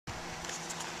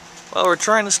Well, we're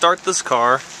trying to start this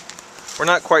car. We're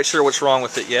not quite sure what's wrong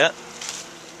with it yet.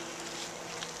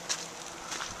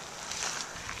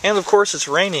 And of course it's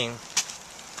raining.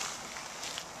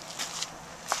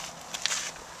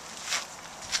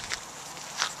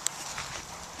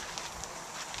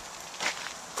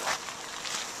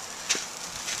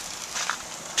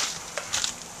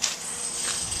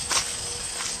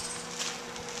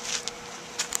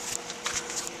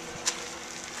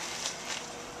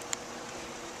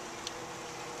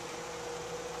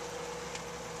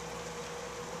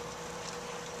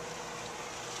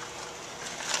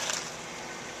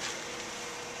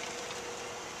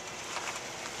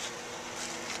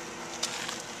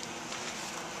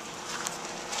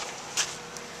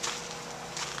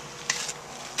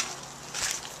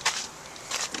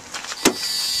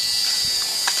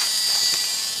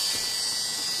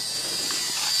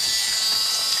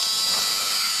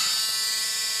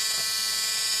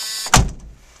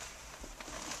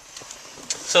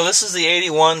 So this is the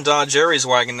 81 Dodge Aries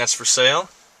wagon that's for sale.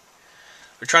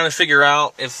 We're trying to figure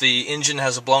out if the engine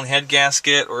has a blown head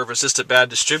gasket or if it's just a bad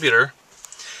distributor.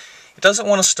 It doesn't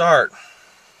want to start.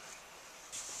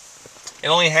 It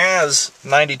only has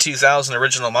 92,000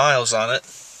 original miles on it.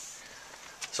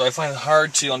 So I find it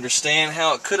hard to understand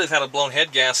how it could have had a blown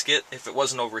head gasket if it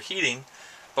wasn't overheating.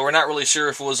 But we're not really sure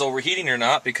if it was overheating or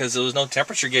not because there was no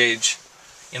temperature gauge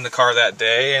in the car that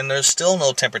day, and there's still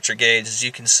no temperature gauge, as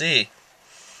you can see.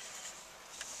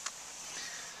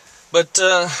 But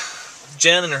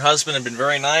Jen and her husband have been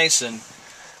very nice, and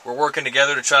we're working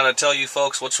together to try to tell you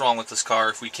folks what's wrong with this car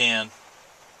if we can.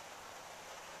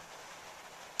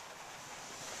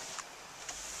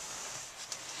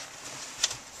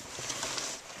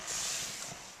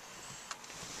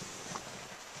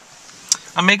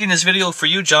 I'm making this video for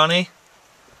you, Johnny.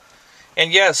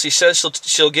 And yes, she says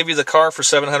she'll give you the car for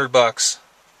 $700.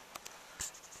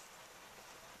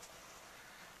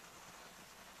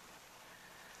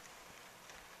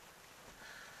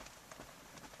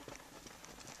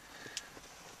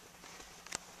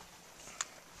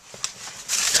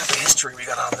 Got the history we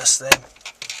got on this thing.